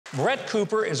Brett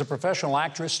Cooper is a professional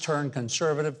actress turned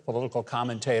conservative political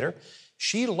commentator.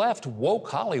 She left woke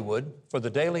Hollywood for the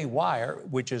Daily Wire,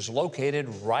 which is located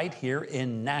right here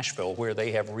in Nashville, where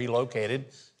they have relocated,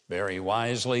 very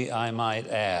wisely, I might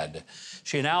add.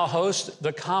 She now hosts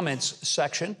the comments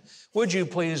section. Would you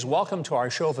please welcome to our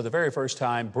show for the very first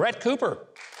time, Brett Cooper.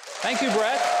 Thank you,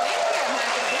 Brett. Thank you. I'm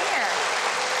happy to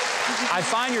be here. I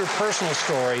find your personal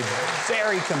story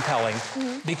very compelling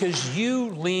because you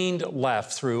leaned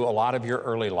left through a lot of your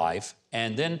early life.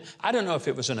 And then, I don't know if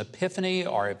it was an epiphany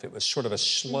or if it was sort of a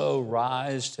slow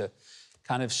rise to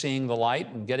kind of seeing the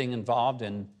light and getting involved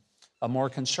in a more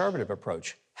conservative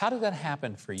approach. How did that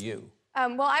happen for you?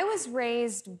 Well, I was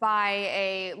raised by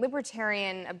a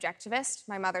libertarian objectivist.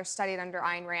 My mother studied under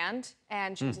Ayn Rand,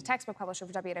 and she was a textbook publisher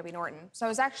for W.W. Norton. So I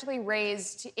was actually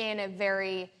raised in a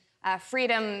very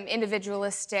freedom,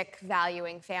 individualistic,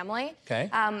 valuing family. Okay.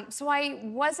 So I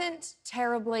wasn't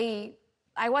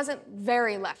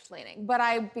very left-leaning,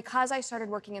 but because I started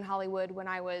working in Hollywood when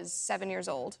I was 7 years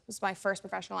old, it was my first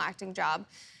professional acting job,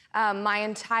 my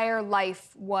entire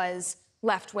life was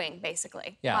left-wing,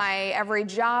 basically. Yeah. Every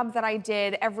job that I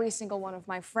did, every single one of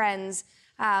my friends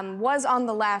was on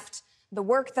the left. The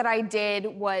work that I did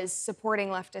was supporting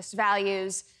leftist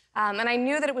values. And I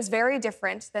knew that it was very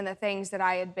different than the things that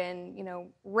I had been,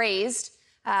 raised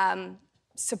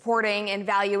supporting and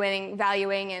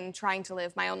valuing and trying to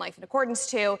live my own life in accordance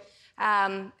to.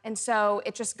 And so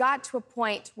it just got to a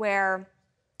point where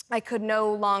I could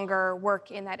no longer work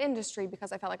in that industry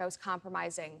because I felt like I was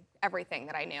compromising everything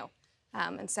that I knew.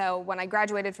 And so when I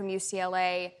graduated from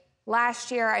UCLA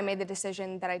last year, I made the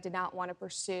decision that I did not want to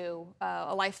pursue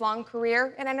a lifelong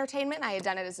career in entertainment. I had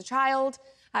done it as a child.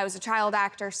 I was a child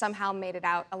actor, somehow made it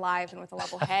out alive and with a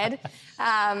level head.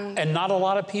 And not a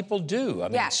lot of people do. I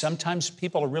mean, yes. Sometimes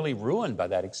people are really ruined by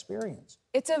that experience.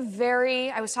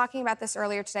 I was talking about this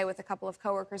earlier today with a couple of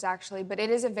coworkers, actually, but it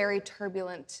is a very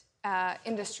turbulent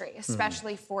industry,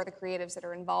 especially for the creatives that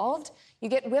are involved. You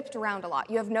get whipped around a lot.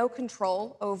 You have no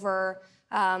control over,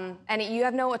 and you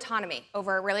have no autonomy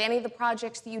over really any of the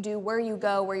projects that you do, where you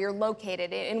go, where you're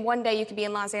located. In one day, you could be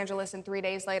in Los Angeles, and 3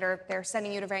 days later, they're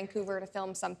sending you to Vancouver to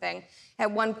film something. At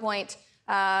one point,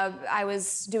 I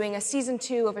was doing a season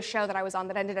 2 of a show that I was on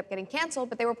that ended up getting canceled,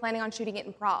 but they were planning on shooting it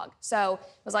in Prague. So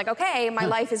it was like, okay, my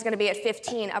life is going to be at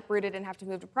 15 uprooted and have to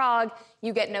move to Prague.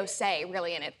 You get no say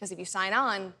really in it, because if you sign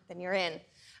on, then you're in.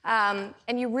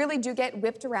 And you really do get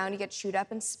whipped around. You get chewed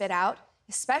up and spit out,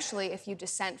 especially if you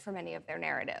dissent from any of their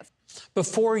narrative.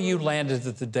 Before you landed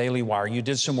at the Daily Wire, you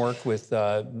did some work with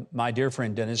my dear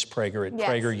friend Dennis Prager at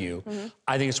PragerU.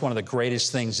 I think it's one of the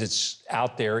greatest things that's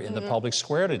out there in the public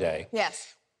square today.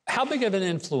 Yes. How big of an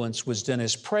influence was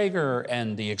Dennis Prager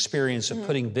and the experience of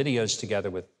putting videos together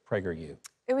with PragerU?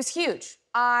 It was huge.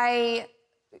 I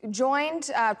joined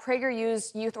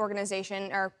PragerU's youth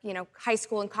organization, or high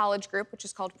school and college group, which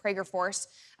is called Prager Force,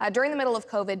 during the middle of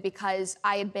COVID because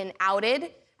I had been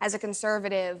outed as a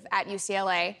conservative at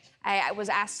UCLA. I was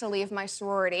asked to leave my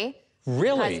sorority.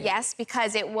 Really? Yes,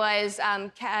 because it was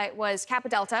Kappa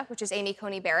Delta, which is Amy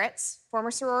Coney Barrett's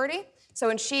former sorority. So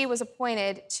when she was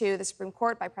appointed to the Supreme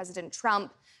Court by President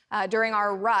Trump, during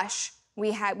our rush,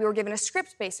 we were given a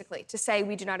script, basically, to say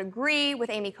we do not agree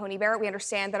with Amy Coney Barrett. We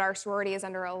understand that our sorority is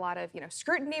under a lot of,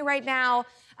 scrutiny right now.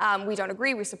 We don't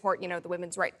agree. We support, the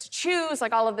women's right to choose,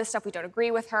 like all of this stuff. We don't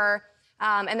agree with her.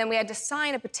 And then we had to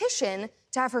sign a petition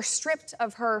to have her stripped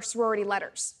of her sorority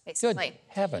letters, basically. Good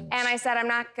heavens. And I said, I'm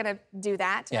not going to do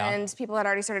that. Yeah. And people had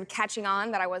already started catching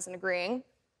on that I wasn't agreeing.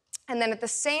 And then at the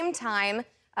same time,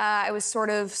 I was sort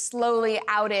of slowly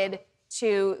outed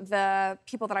to the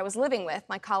people that I was living with,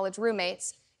 my college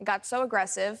roommates. It got so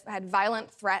aggressive. I had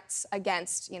violent threats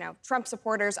against, Trump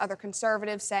supporters, other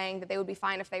conservatives saying that they would be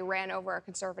fine if they ran over a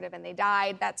conservative and they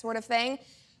died, that sort of thing.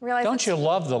 Don't you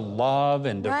love the love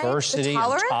and diversity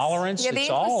and tolerance? Yeah, it's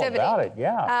all about it,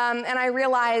 yeah. And I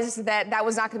realized that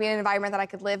was not going to be an environment that I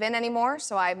could live in anymore,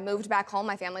 so I moved back home.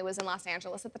 My family was in Los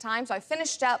Angeles at the time, so I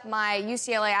finished up my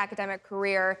UCLA academic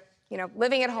career,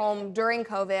 living at home during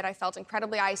COVID. I felt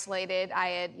incredibly isolated. I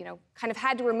had, kind of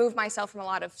had to remove myself from a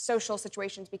lot of social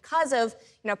situations because of,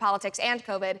 politics and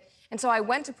COVID. And so I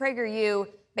went to PragerU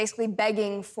basically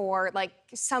begging for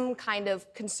some kind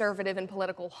of conservative and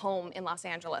political home in Los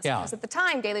Angeles. Yeah. Because at the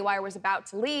time, Daily Wire was about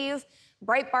to leave.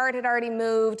 Breitbart had already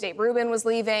moved. Dave Rubin was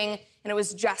leaving. And it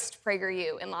was just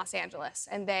PragerU in Los Angeles.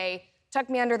 And they took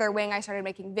me under their wing. I started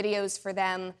making videos for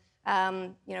them.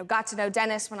 Got to know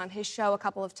Dennis, went on his show a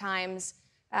couple of times.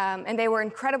 And they were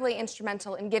incredibly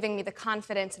instrumental in giving me the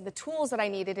confidence and the tools that I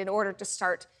needed in order to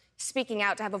start speaking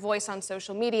out, to have a voice on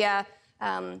social media.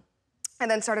 And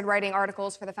then started writing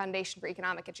articles for the Foundation for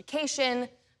Economic Education,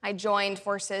 I joined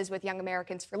forces with Young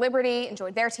Americans for Liberty and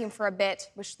joined their team for a bit,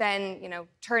 which then,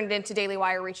 turned into Daily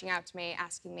Wire reaching out to me,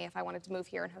 asking me if I wanted to move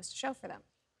here and host a show for them.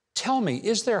 Tell me,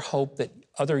 is there hope that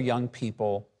other young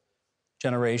people,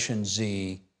 Generation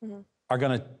Z, are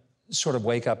going to sort of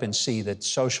wake up and see that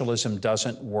socialism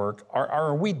doesn't work?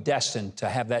 Are we destined to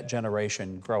have that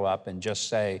generation grow up and just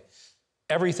say,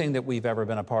 everything that we've ever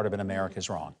been a part of in America is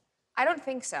wrong? I don't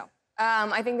think so.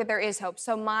 I think that there is hope.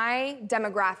 So my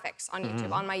demographics on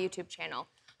YouTube, on my YouTube channel,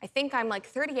 I think I'm like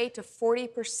 38 to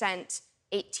 40%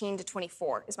 18 to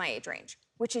 24 is my age range,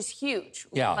 which is huge.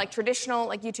 Yeah. Like traditional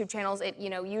YouTube channels, it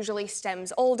usually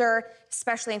stems older,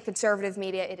 especially in conservative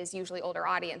media, it is usually older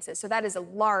audiences. So that is a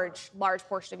large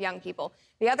portion of young people.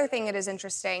 The other thing that is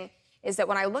interesting is that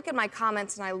when I look at my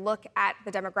comments and I look at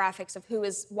the demographics of who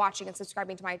is watching and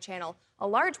subscribing to my channel, a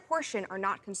large portion are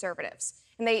not conservatives.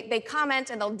 And they comment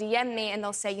and they'll DM me and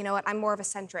they'll say, you know what, I'm more of a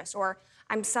centrist, or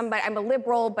I'm a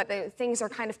liberal, but things are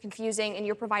kind of confusing and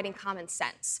you're providing common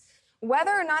sense.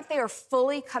 Whether or not they are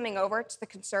fully coming over to the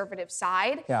conservative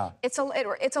side, it's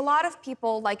a lot of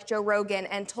people like Joe Rogan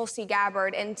and Tulsi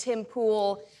Gabbard and Tim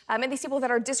Pool, and these people that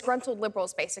are disgruntled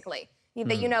liberals, basically.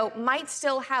 That, might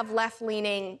still have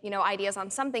left-leaning, ideas on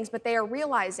some things, but they are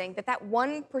realizing that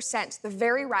 1%, the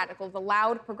very radical, the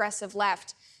loud progressive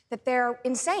left, that they're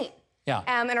insane. Yeah.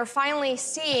 And are finally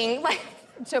seeing, like,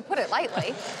 to put it lightly.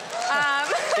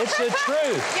 It's the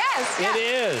truth. Yes. It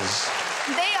is.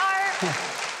 They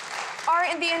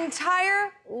are in the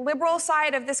entire liberal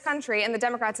side of this country, and the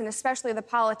Democrats, and especially the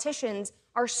politicians,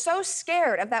 are so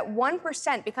scared of that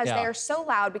 1% because they are so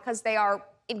loud, because they are,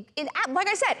 like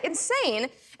I said, insane,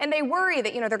 and they worry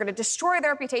that, they're going to destroy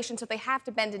their reputation, so they have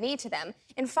to bend a knee to them.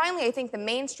 And finally, I think the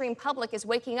mainstream public is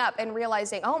waking up and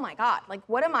realizing, oh my God, like,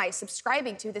 what am I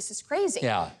subscribing to? This is crazy.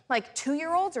 Yeah. Like,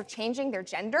 2-year-olds are changing their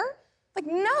gender? Like,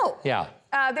 no. Yeah.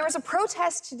 There was a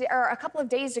protest a couple of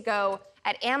days ago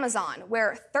at Amazon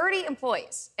where 30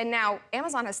 employees, and now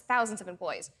Amazon has thousands of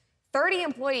employees, 30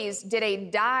 employees did a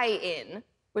die-in,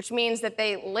 which means that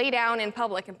they lay down in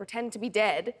public and pretend to be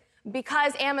dead,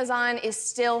 because Amazon is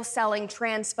still selling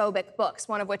transphobic books,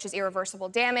 one of which is Irreversible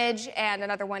Damage, and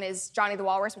another one is Johnny the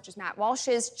Walrus, which is Matt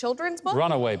Walsh's children's book.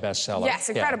 Runaway bestseller. Yes,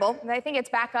 incredible. And I think it's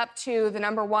back up to the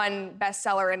 #1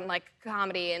 bestseller in, like,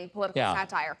 comedy and political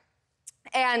satire.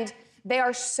 And they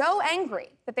are so angry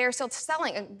that they're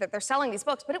selling these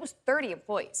books, but it was 30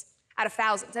 employees out of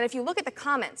thousands. And if you look at the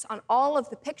comments on all of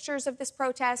the pictures of this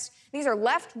protest, these are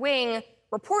left-wing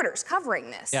reporters covering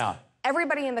this. Yeah.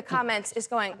 Everybody in the comments is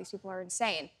going, these people are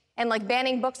insane. And, like,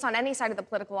 banning books on any side of the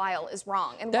political aisle is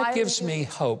wrong. And that gives me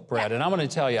hope, Brett. Yeah. And I'm going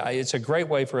to tell you, it's a great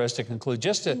way for us to conclude,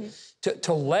 just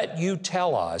to let you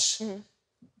tell us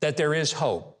that there is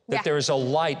hope, that there is a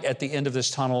light at the end of this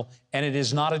tunnel, and it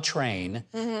is not a train,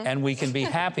 and we can be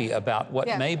happy about what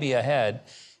may be ahead.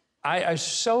 I'm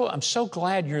so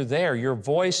glad you're there. Your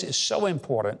voice is so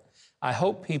important. I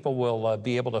hope people will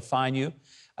be able to find you.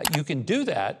 You can do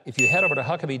that if you head over to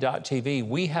Huckabee.tv.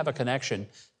 We have a connection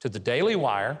to the Daily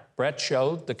Wire. Brett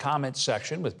showed the comments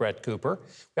section with Brett Cooper.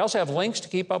 We also have links to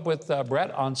keep up with Brett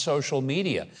on social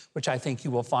media, which I think you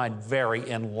will find very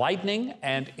enlightening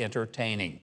and entertaining.